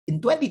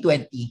In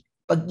 2020,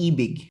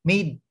 PAG-IBIG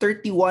made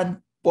 31.18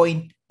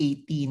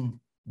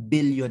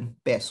 billion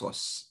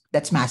pesos.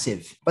 That's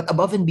massive. But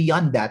above and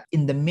beyond that,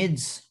 in the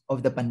midst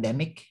of the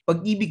pandemic,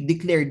 PAG-IBIG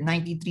declared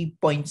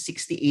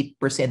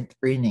 93.68%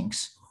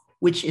 earnings,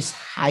 which is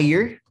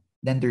higher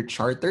than their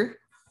charter,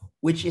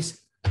 which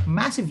is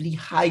massively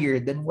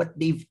higher than what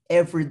they've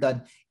ever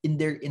done in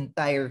their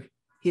entire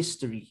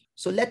history.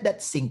 So let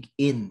that sink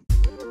in.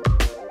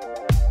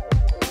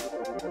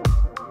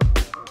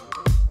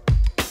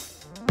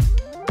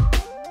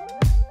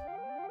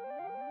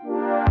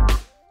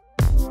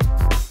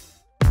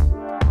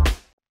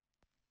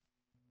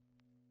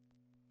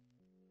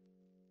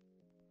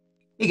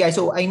 Hey guys,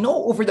 so I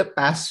know over the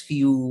past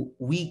few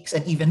weeks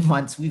and even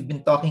months, we've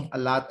been talking a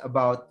lot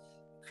about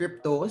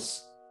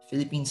cryptos,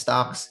 Philippine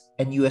stocks,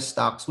 and US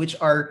stocks, which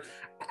are,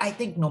 I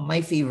think,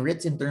 my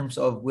favorites in terms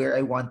of where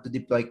I want to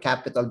deploy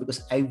capital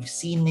because I've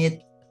seen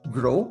it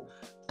grow.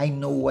 I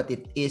know what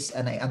it is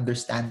and I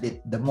understand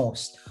it the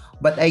most.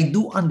 But I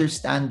do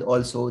understand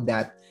also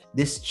that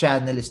this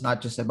channel is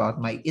not just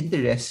about my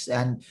interests,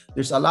 and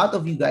there's a lot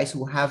of you guys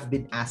who have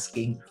been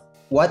asking,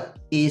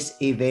 what is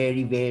a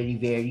very, very,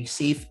 very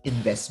safe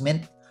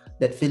investment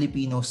that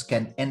Filipinos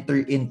can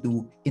enter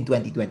into in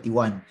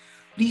 2021?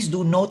 Please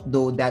do note,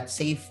 though, that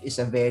safe is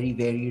a very,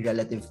 very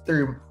relative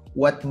term.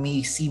 What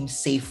may seem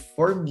safe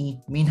for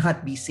me may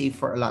not be safe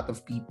for a lot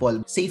of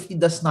people. Safety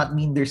does not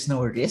mean there's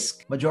no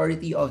risk.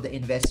 Majority of the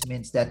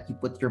investments that you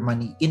put your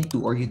money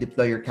into or you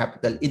deploy your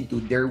capital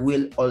into, there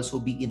will also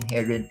be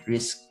inherent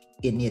risk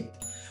in it.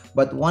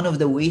 But one of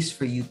the ways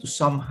for you to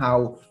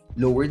somehow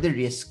lower the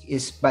risk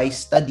is by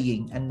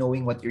studying and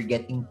knowing what you're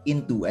getting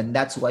into. And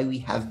that's why we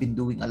have been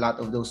doing a lot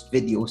of those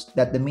videos,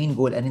 that the main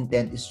goal and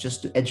intent is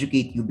just to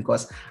educate you,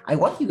 because I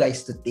want you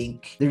guys to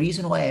think. The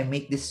reason why I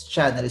make this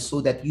channel is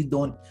so that you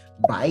don't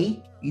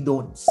buy, you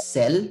don't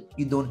sell,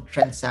 you don't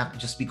transact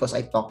just because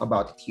I talk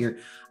about it here.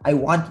 I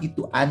want you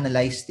to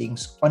analyze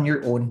things on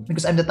your own,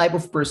 because I'm the type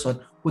of person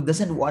who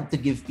doesn't want to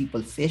give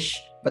people fish,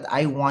 but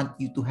I want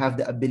you to have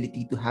the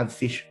ability to have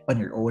fish on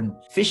your own.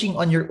 Fishing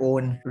on your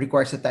own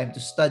requires the time to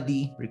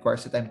study,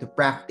 requires the time to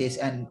practice,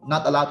 and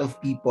not a lot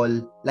of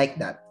people like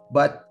that.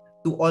 But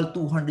to all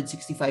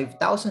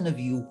 265,000 of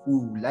you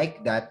who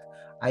like that,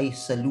 I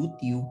salute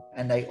you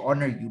and I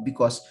honor you,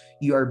 because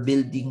you are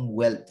building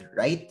wealth,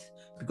 right?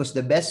 Because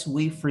the best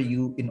way for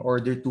you in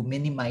order to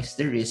minimize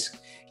the risk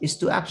is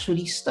to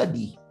actually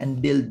study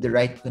and build the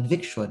right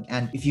conviction.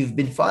 And if you've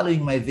been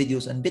following my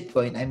videos on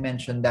Bitcoin, I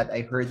mentioned that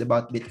I heard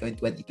about Bitcoin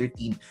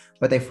 2013,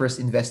 but I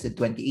first invested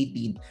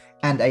 2018,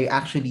 and I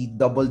actually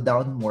doubled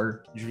down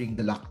more during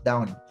the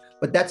lockdown.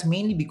 But that's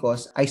mainly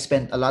because I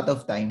spent a lot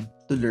of time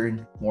to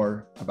learn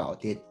more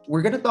about it.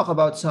 We're going to talk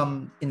about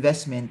some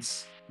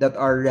investments that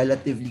are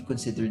relatively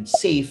considered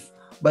safe,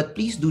 but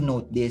please do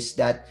note this,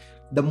 that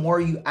the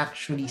more you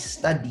actually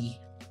study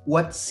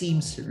what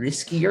seems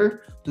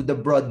riskier to the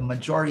broad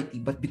majority,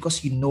 but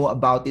because you know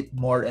about it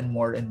more and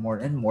more and more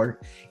and more,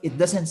 it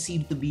doesn't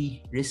seem to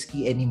be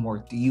risky anymore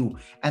to you.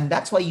 And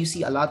that's why you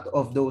see a lot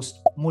of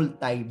those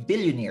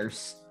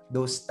multi-billionaires,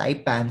 those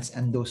taipans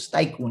and those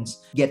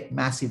tycoons get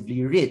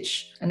massively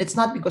rich. And it's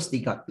not because they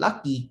got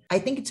lucky. I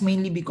think it's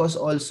mainly because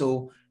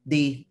also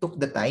they took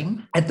the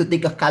time and to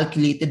take a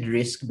calculated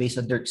risk based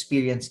on their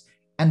experience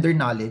and their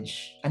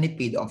knowledge, and it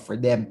paid off for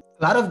them.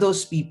 A lot of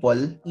those people,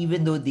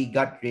 even though they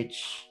got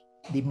rich,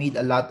 they made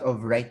a lot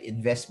of right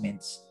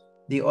investments.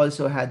 They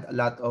also had a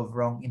lot of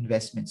wrong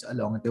investments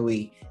along the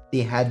way.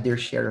 They had their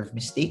share of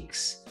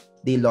mistakes.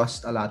 They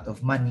lost a lot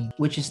of money,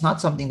 which is not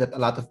something that a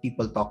lot of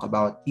people talk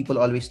about. People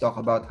always talk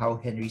about how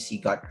Henry C.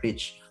 got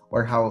rich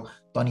or how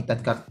Tony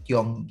Tan Cak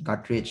Kiong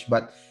got rich,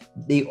 but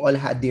they all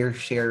had their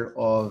share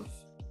of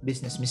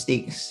business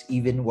mistakes.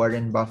 Even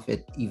Warren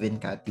Buffett, even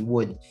Cathie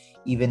Wood,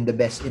 even the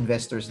best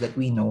investors that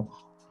we know,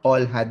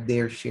 all had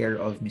their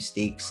share of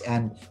mistakes.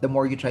 And the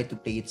more you try to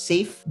play it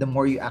safe, the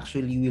more you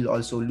actually will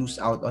also lose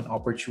out on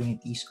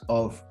opportunities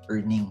of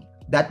earning.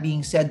 That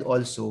being said,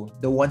 also,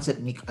 the ones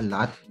that make a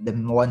lot, the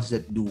ones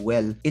that do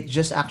well, it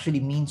just actually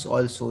means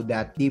also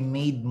that they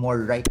made more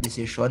right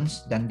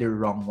decisions than the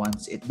wrong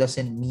ones. It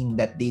doesn't mean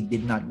that they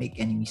did not make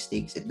any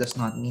mistakes. It does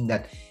not mean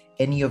that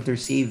any of their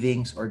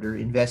savings or their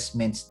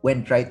investments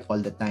went right all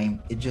the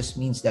time. It just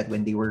means that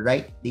when they were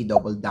right, they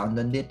doubled down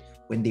on it.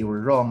 When they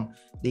were wrong,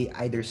 they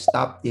either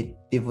stopped it,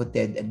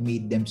 pivoted, and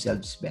made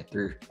themselves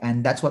better.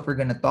 And that's what we're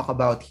going to talk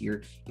about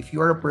here. If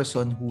you're a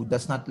person who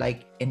does not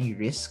like any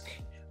risk,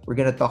 we're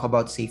going to talk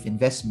about safe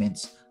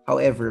investments.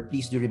 However,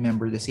 please do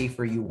remember, the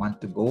safer you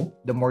want to go,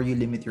 the more you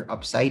limit your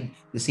upside,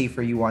 the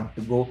safer you want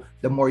to go,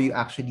 the more you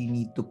actually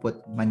need to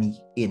put money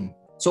in.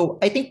 So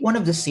I think one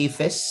of the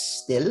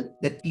safest still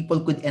that people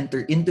could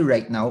enter into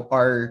right now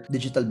are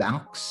digital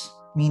banks,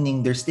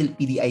 meaning they're still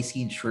PDIC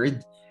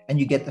insured and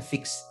you get a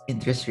fixed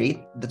interest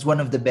rate. That's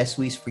one of the best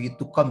ways for you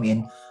to come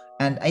in.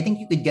 And I think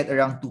you could get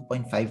around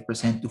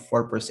 2.5% to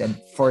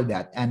 4% for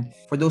that. And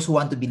for those who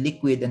want to be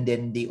liquid and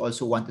then they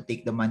also want to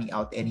take the money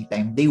out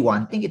anytime they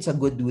want, I think it's a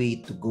good way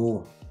to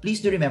go.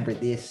 Please do remember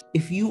this.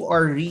 If you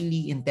are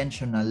really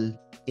intentional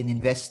in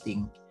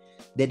investing,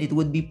 then it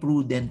would be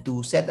prudent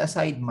to set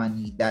aside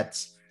money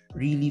that's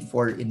really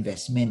for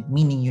investment.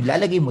 Meaning, yung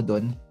lalagay mo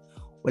dun,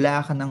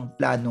 wala ka ng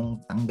planong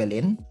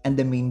tanggalin, and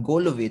the main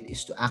goal of it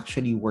is to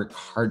actually work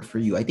hard for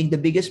you. I think the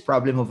biggest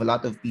problem of a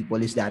lot of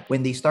people is that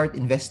when they start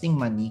investing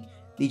money,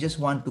 they just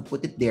want to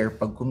put it there.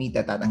 Pag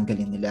kumita,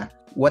 tatanggalin nila.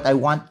 What I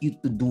want you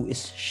to do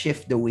is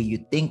shift the way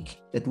you think,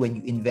 that when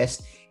you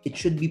invest, it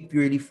should be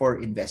purely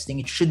for investing.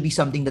 It should be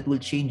something that will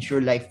change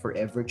your life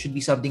forever. It should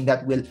be something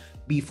that will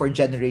be for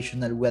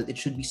generational wealth. It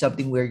should be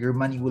something where your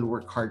money will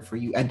work hard for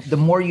you. And the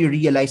more you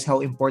realize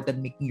how important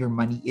making your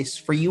money is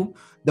for you,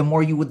 the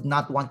more you would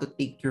not want to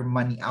take your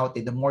money out,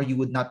 the more you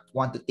would not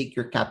want to take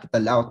your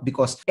capital out,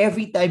 because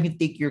every time you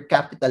take your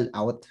capital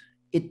out,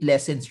 it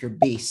lessens your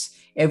base.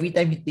 Every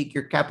time you take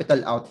your capital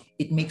out,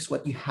 it makes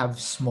what you have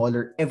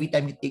smaller. Every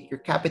time you take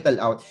your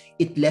capital out,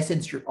 it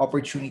lessens your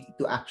opportunity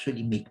to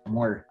actually make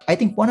more. I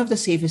think one of the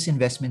safest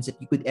investments that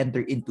you could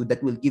enter into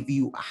that will give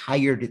you a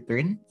higher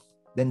return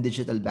than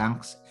digital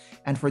banks.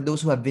 And for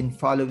those who have been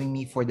following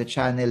me for the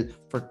channel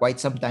for quite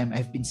some time,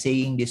 I've been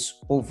saying this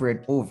over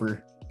and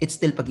over. It's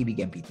still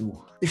PAG-IBIG MP2.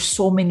 There's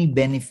so many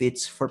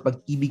benefits for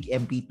PAG-IBIG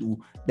MP2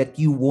 that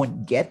you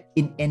won't get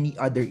in any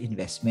other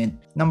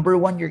investment. Number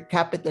one, your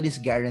capital is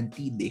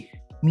guaranteed.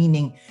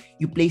 Meaning,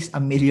 you place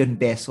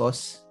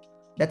 ₱1,000,000,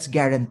 that's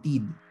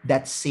guaranteed,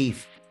 that's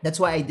safe. That's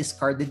why I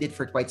discarded it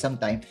for quite some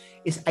time,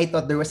 is I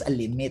thought there was a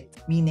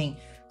limit.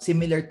 Meaning,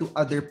 similar to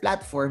other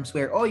platforms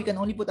where, you can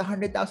only put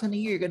 100,000 a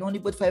year, you can only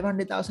put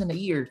 500,000 a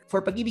year.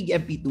 For PAG-IBIG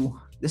MP2,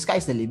 the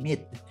sky's the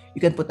limit. You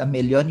can put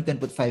 ₱1,000,000, you can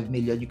put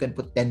 5,000,000, you can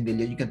put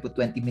 10,000,000, you can put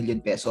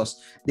 20,000,000 pesos.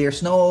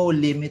 There's no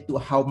limit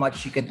to how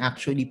much you can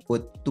actually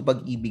put to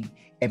PAG-IBIG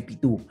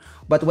MP2.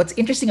 But what's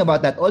interesting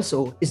about that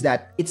also is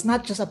that it's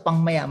not just a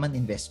pangmayaman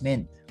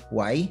investment.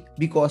 Why?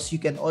 Because you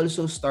can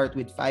also start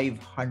with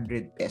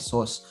 500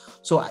 pesos.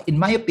 So in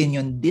my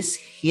opinion, this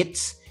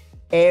hits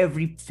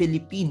every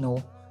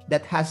Filipino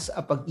that has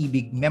a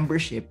PAG-IBIG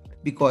membership,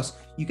 because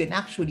you can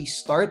actually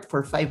start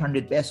for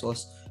 500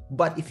 pesos,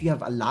 but if you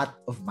have a lot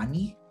of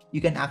money,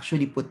 you can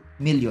actually put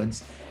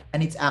millions,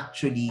 and it's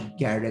actually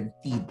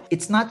guaranteed.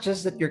 It's not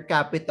just that your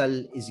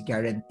capital is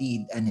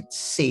guaranteed and it's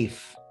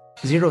safe.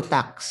 Zero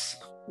tax.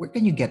 Where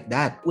can you get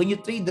that? When you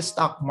trade the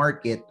stock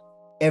market,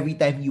 every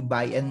time you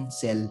buy and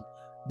sell,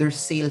 there's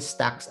sales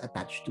tax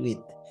attached to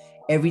it.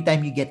 Every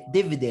time you get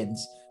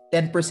dividends,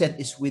 10%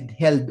 is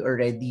withheld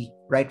already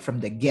right from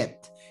the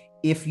get.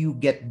 If you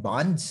get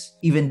bonds,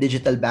 even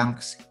digital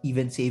banks,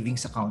 even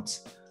savings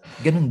accounts,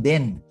 ganun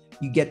din.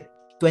 You get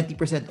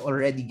 20%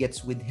 already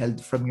gets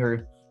withheld from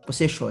your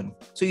position.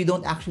 So you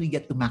don't actually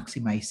get to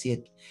maximize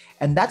it.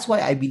 And that's why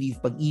I believe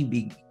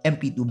PAG-IBIG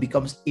MP2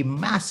 becomes a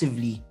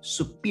massively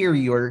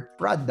superior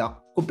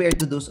product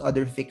compared to those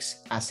other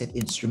fixed asset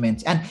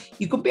instruments. And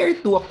you compare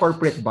it to a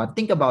corporate bond.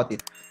 Think about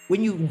it.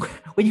 When you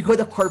go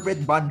the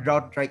corporate bond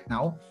route right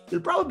now,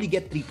 you'll probably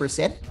get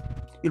 3%.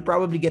 You'll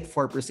probably get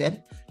 4%,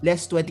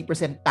 less 20%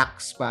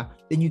 tax pa,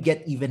 then you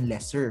get even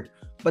lesser.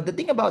 But the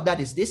thing about that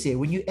is this,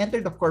 when you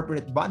enter the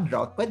corporate bond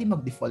route, pwede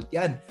mag-default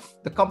yan.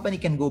 The company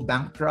can go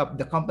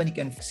bankrupt. The company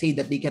can say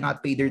that they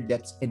cannot pay their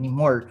debts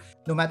anymore.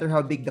 No matter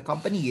how big the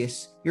company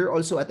is, you're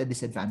also at a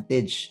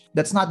disadvantage.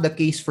 That's not the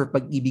case for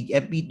PAG-IBIG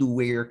MP2,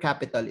 where your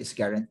capital is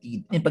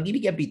guaranteed. In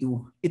PAG-IBIG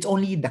MP2, it's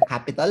only the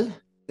capital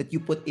that you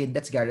put in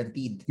that's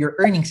guaranteed. Your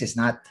earnings is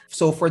not.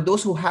 So for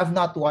those who have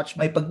not watched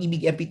my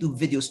PAG-IBIG MP2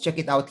 videos, check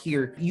it out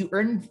here. You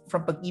earn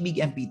from PAG-IBIG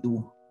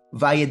MP2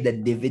 via the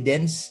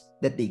dividends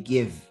that they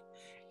give.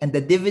 And the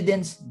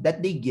dividends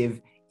that they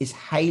give is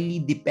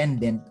highly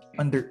dependent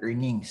on their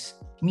earnings.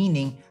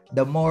 Meaning,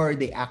 the more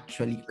they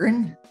actually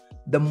earn,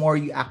 the more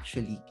you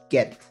actually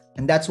get.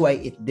 And that's why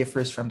it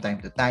differs from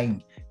time to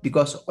time.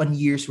 Because on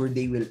years where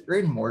they will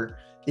earn more,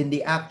 then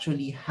they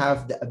actually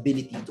have the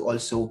ability to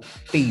also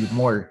pay you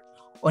more.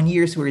 On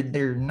years where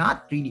they're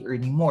not really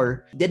earning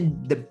more,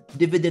 then the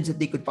dividends that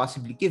they could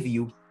possibly give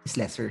you is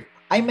lesser.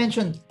 I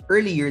mentioned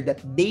earlier that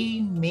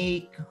they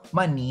make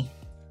money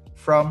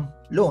from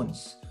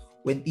loans.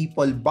 When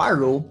people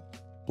borrow,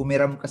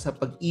 pumiram ka sa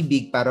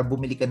PAG-IBIG para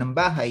bumili ka ng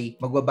bahay,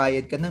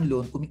 magbabayad ka ng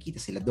loan, kumikita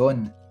sila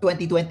doon.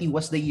 2020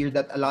 was the year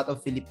that a lot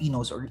of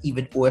Filipinos or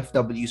even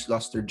OFWs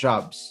lost their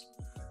jobs.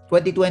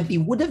 2020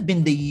 would have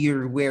been the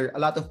year where a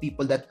lot of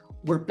people that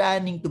were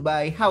planning to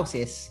buy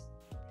houses,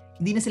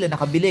 hindi na sila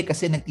nakabili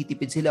kasi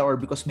nagtitipid sila, or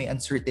because may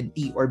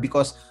uncertainty, or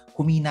because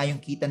humina yung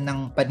kita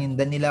ng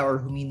paninda nila,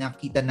 or humina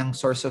kita ng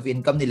source of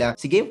income nila.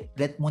 Sige,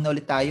 rent muna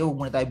ulit tayo, huwag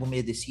muna tayo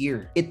bumili this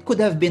year. It could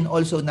have been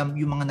also na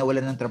yung mga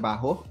nawalan ng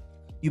trabaho,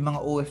 yung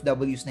mga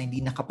OFWs na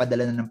hindi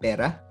nakapadala na ng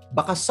pera.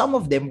 Baka some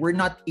of them were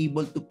not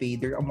able to pay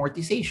their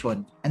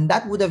amortization. And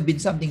that would have been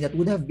something that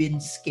would have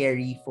been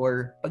scary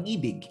for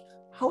PAG-IBIG.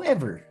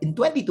 However, in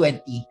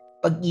 2020,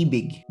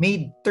 PAG-IBIG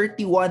made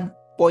 31.18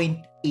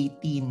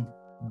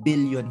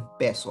 billion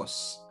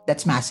pesos.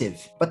 That's massive.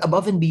 But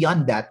above and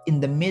beyond that, in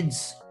the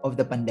midst of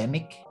the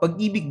pandemic,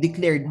 PAG-IBIG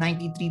declared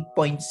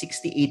 93.68%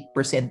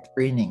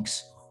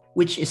 earnings,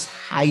 which is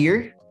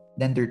higher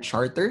than their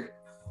charter,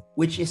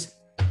 which is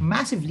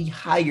massively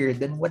higher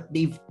than what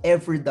they've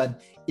ever done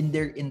in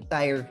their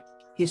entire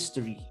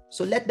history.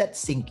 So let that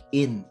sink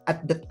in.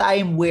 At the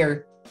time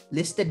where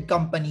listed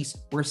companies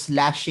were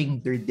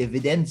slashing their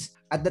dividends,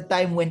 at the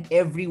time when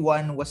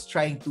everyone was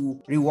trying to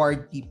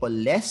reward people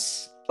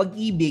less,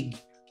 PAG-IBIG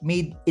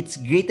made its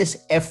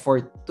greatest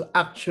effort to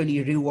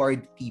actually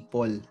reward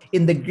people.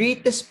 In the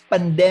greatest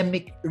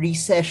pandemic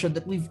recession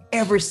that we've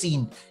ever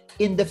seen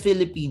in the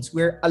Philippines,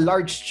 where a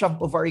large chunk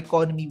of our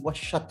economy was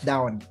shut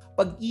down,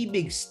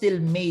 PAG-IBIG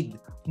still made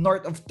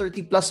north of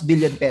 30 plus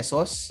billion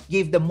pesos,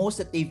 gave the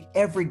most that they've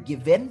ever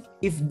given.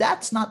 If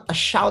that's not a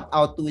shout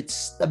out to its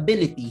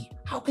stability,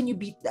 how can you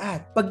beat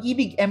that?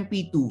 PAG-IBIG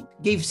MP2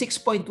 gave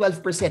 6.12%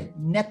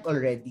 net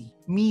already,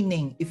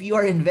 meaning if you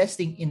are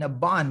investing in a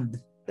bond,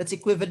 that's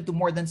equivalent to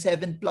more than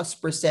 7+%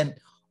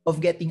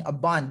 of getting a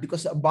bond,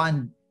 because a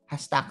bond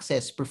has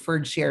taxes,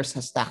 preferred shares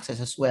has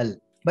taxes as well.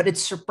 But it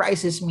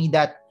surprises me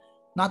that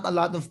not a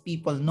lot of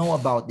people know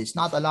about this.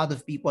 Not a lot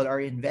of people are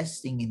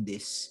investing in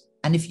this.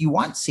 And if you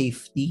want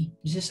safety,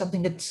 this is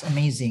something that's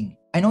amazing.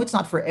 I know it's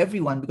not for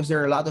everyone, because there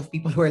are a lot of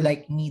people who are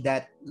like me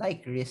that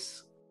like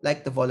risk,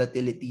 like the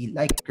volatility,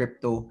 like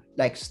crypto,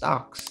 like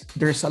stocks.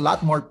 There's a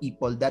lot more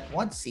people that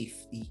want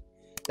safety,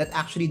 that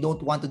actually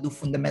don't want to do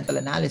fundamental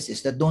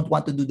analysis, that don't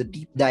want to do the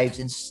deep dives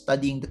in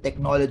studying the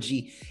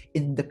technology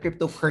in the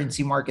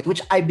cryptocurrency market,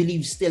 which I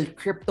believe still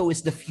crypto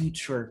is the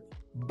future.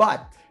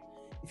 But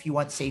if you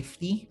want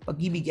safety,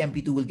 PAG-IBIG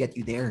MP2 will get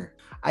you there.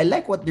 I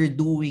like what they're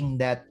doing,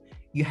 that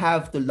you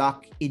have to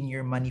lock in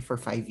your money for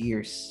 5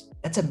 years.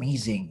 That's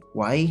amazing.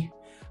 Why?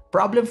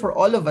 Problem for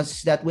all of us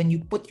is that when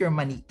you put your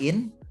money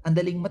in, ang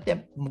daling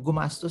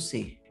gumastos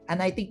eh.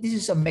 And I think this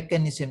is a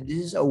mechanism, this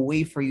is a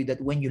way for you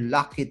that when you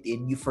lock it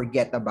in, you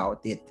forget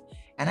about it.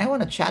 And I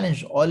want to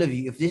challenge all of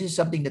you, if this is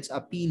something that's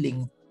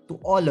appealing to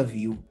all of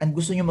you, and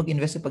gusto nyo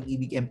mag-invest sa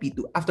PAG-IBIG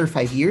MP2 after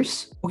 5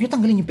 years, huwag nyo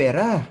tanggalin yung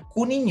pera.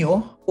 Kunin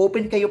nyo,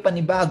 open kayo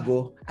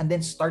panibago, and then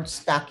start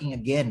stacking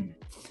again.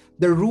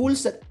 The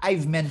rules that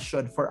I've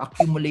mentioned for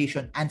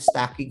accumulation and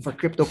stacking for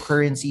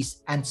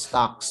cryptocurrencies and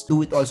stocks,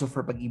 do it also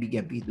for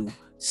PAG-IBIG MP2.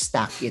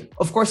 Stack it.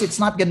 Of course, it's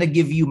not gonna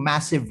give you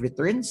massive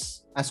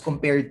returns as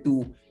compared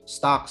to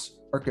stocks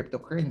or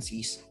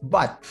cryptocurrencies,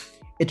 but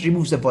it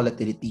removes the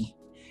volatility.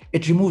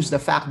 It removes the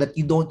fact that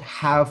you don't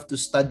have to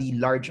study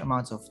large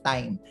amounts of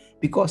time,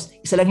 because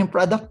isa lang yung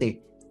product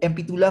eh.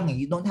 MP2 lang eh.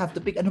 You don't have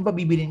to pick, ano ba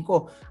bibilin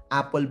ko?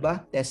 Apple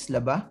ba? Tesla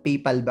ba?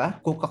 PayPal ba?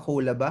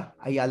 Coca-Cola ba?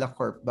 Ayala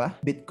Corp ba?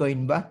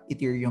 Bitcoin ba?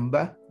 Ethereum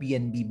ba?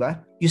 BNB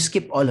ba? You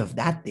skip all of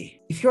that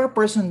eh. If you're a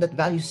person that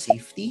values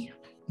safety,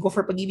 go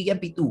for PAG-IBIG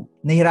MP2.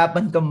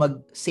 Nahirapan kang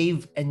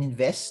mag-save and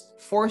invest,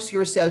 force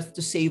yourself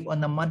to save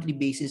on a monthly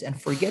basis and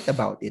forget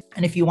about it.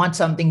 And if you want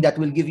something that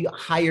will give you a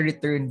higher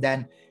return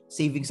than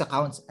savings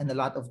accounts and a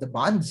lot of the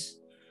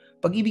bonds,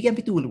 PAG-IBIG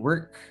MP2 will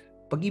work.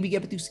 PAG-IBIG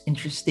MP2 is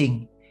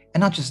interesting. And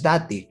not just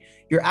that eh,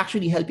 you're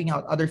actually helping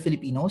out other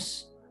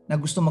Filipinos na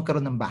gusto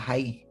magkaroon ng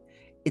bahay.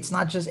 It's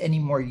not just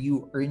anymore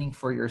you earning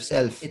for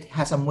yourself. It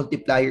has a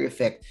multiplier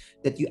effect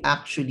that you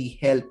actually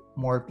help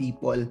more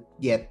people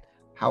get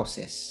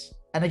houses.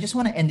 And I just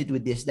want to end it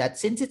with this, that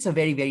since it's a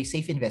very, very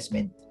safe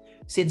investment,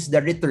 since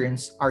the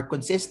returns are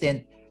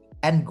consistent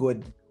and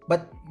good,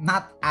 but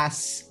not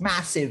as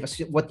massive as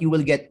what you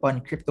will get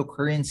on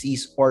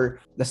cryptocurrencies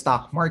or the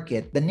stock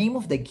market, the name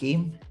of the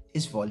game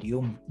is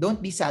volume.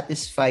 Don't be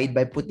satisfied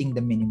by putting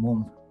the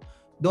minimum.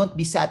 Don't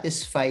be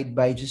satisfied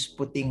by just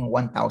putting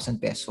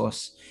 1,000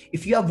 pesos.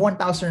 If you have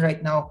 1,000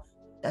 right now,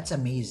 that's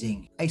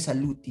amazing. I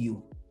salute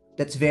you.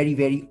 That's very,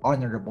 very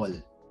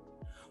honorable.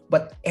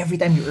 But every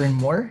time you earn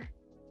more,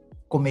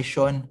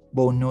 commission,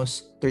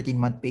 bonus,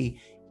 13-month pay,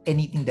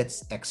 anything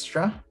that's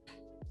extra,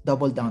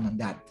 double down on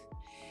that.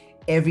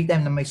 Every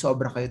time na may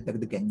sobra kayo,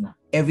 dagdagan nyo.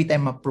 Every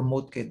time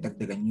ma-promote kayo,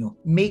 dagdagan nyo.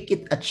 Make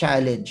it a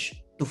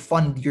challenge to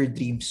fund your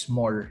dreams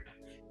more.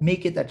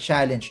 Make it a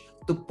challenge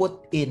to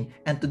put in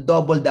and to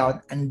double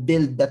down and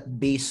build that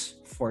base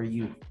for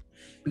you.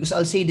 Because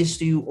I'll say this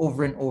to you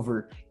over and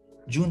over.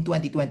 June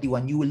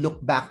 2021, you will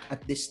look back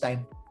at this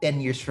time 10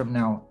 years from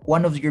now.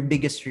 One of your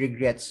biggest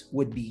regrets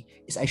would be,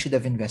 is I should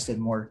have invested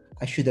more.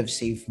 I should have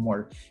saved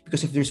more.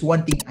 Because if there's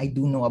one thing I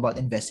do know about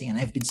investing, and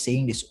I've been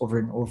saying this over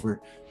and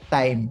over,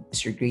 time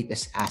is your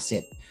greatest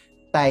asset.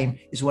 Time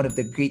is one of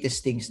the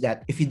greatest things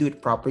that if you do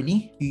it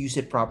properly, you use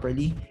it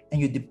properly,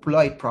 and you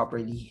deploy it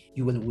properly,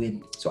 you will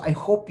win. So I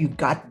hope you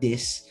got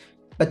this.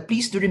 But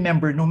please do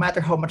remember, no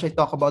matter how much I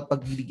talk about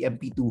PAG-IBIG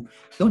MP2,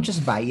 don't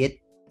just buy it.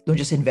 Don't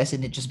just invest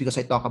in it just because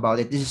I talk about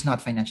it. This is not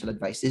financial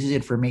advice. This is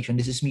information.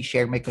 This is me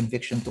sharing my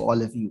conviction to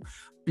all of you.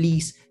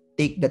 Please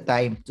take the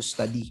time to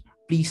study.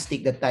 Please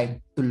take the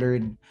time to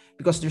learn,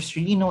 because there's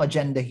really no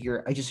agenda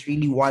here. I just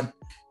really want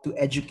to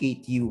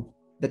educate you,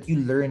 that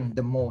you learn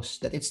the most,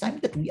 that it's time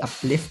that we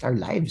uplift our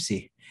lives.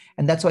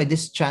 And that's why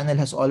this channel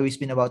has always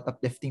been about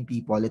uplifting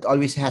people. It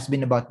always has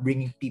been about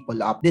bringing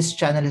people up. This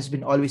channel has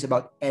been always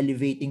about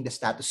elevating the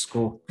status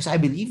quo, because I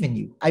believe in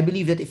you. I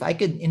believe that if I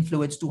can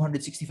influence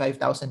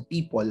 265,000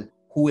 people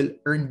who will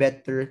earn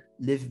better,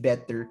 live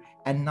better,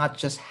 and not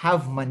just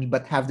have money,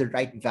 but have the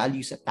right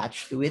values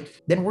attached to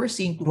it, then we're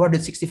seeing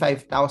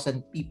 265,000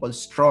 people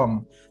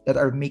strong that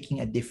are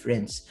making a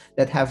difference,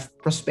 that have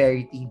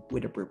prosperity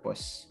with a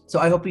purpose. So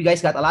I hope you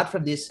guys got a lot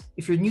from this.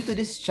 If you're new to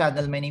this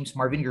channel, my name's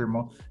Marvin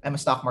Germo. I'm a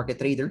stock market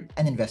trader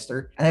and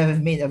investor, and I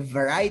have made a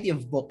variety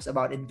of books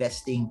about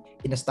investing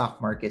in the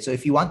stock market. So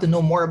if you want to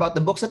know more about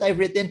the books that I've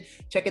written,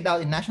 check it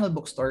out in National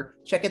Bookstore.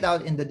 Check it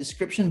out in the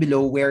description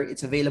below, where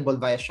it's available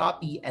via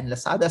Shopee and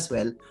Lazada as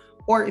well.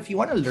 Or if you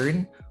want to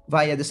learn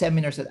via the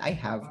seminars that I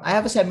have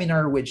a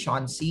seminar with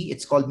Sean C.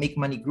 It's called Make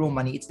Money, Grow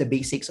Money. It's the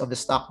basics of the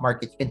stock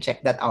market. You can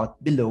check that out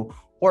below.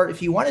 Or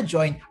if you want to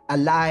join a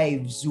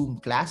live Zoom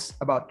class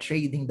about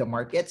trading the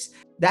markets,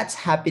 that's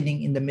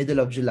happening in the middle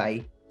of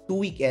July, 2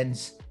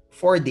 weekends,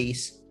 4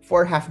 days,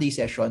 4 half-day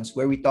sessions,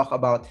 where we talk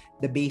about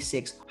the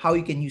basics, how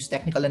you can use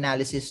technical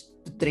analysis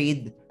to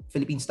trade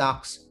Philippine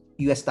stocks,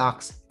 US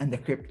stocks, and the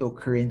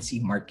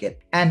cryptocurrency market.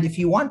 And if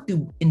you want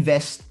to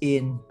invest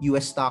in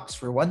US stocks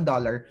for $1,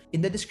 in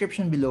the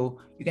description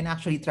below, you can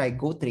actually try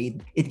Go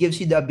Trade. It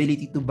gives you the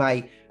ability to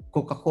buy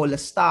Coca-Cola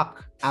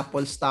stock,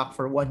 Apple stock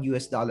for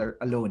 $1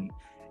 alone.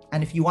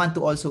 And if you want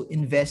to also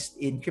invest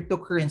in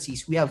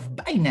cryptocurrencies, we have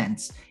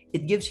Binance.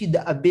 It gives you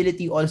the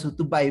ability also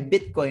to buy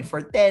Bitcoin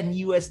for $10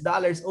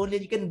 only.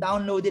 You can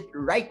download it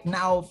right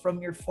now from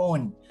your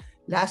phone.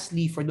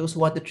 Lastly, for those who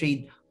want to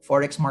trade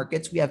Forex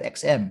markets, we have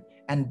XM.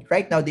 And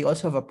right now, they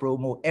also have a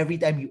promo. Every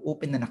time you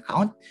open an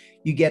account,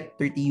 you get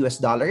 $30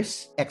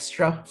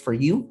 extra for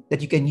you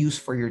that you can use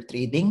for your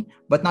trading.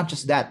 But not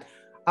just that.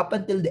 Up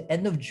until the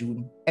end of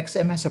June,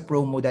 XM has a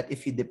promo that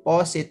if you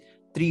deposit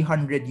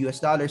 $300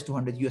 $200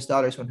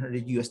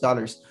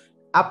 $100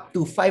 up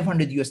to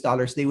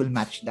 $500, they will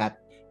match that.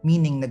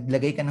 Meaning,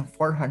 naglagay ka ng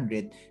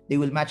 400, they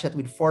will match that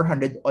with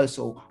 400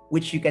 also,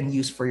 which you can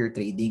use for your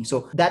trading.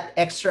 So that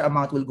extra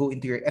amount will go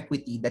into your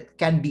equity that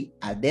can be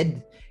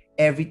added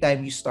every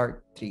time you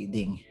start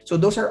trading. So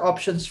those are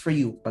options for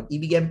you.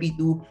 PAG-IBIG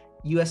MP2,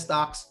 US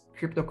stocks,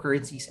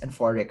 cryptocurrencies, and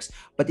Forex.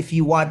 But if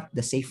you want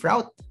the safe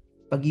route,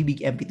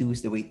 PAG-IBIG MP2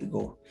 is the way to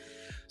go.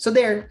 So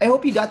there, I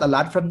hope you got a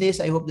lot from this.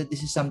 I hope that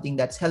this is something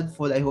that's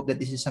helpful. I hope that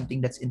this is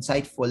something that's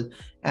insightful.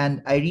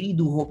 And I really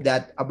do hope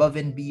that above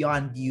and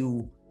beyond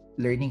you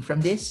learning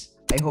from this,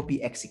 I hope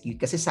you execute.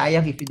 Kasi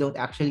sayang if you don't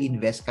actually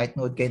invest, kahit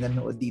nood kayo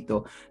nanood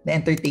dito,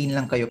 na-entertain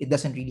lang kayo, it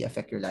doesn't really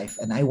affect your life.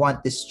 And I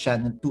want this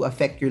channel to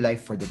affect your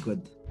life for the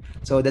good.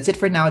 So that's it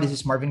for now. This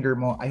is Marvin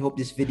Germo. I hope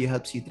this video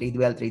helps you trade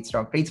well, trade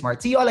strong, trade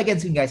smart. See you all again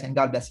soon, guys, and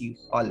God bless you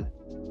all.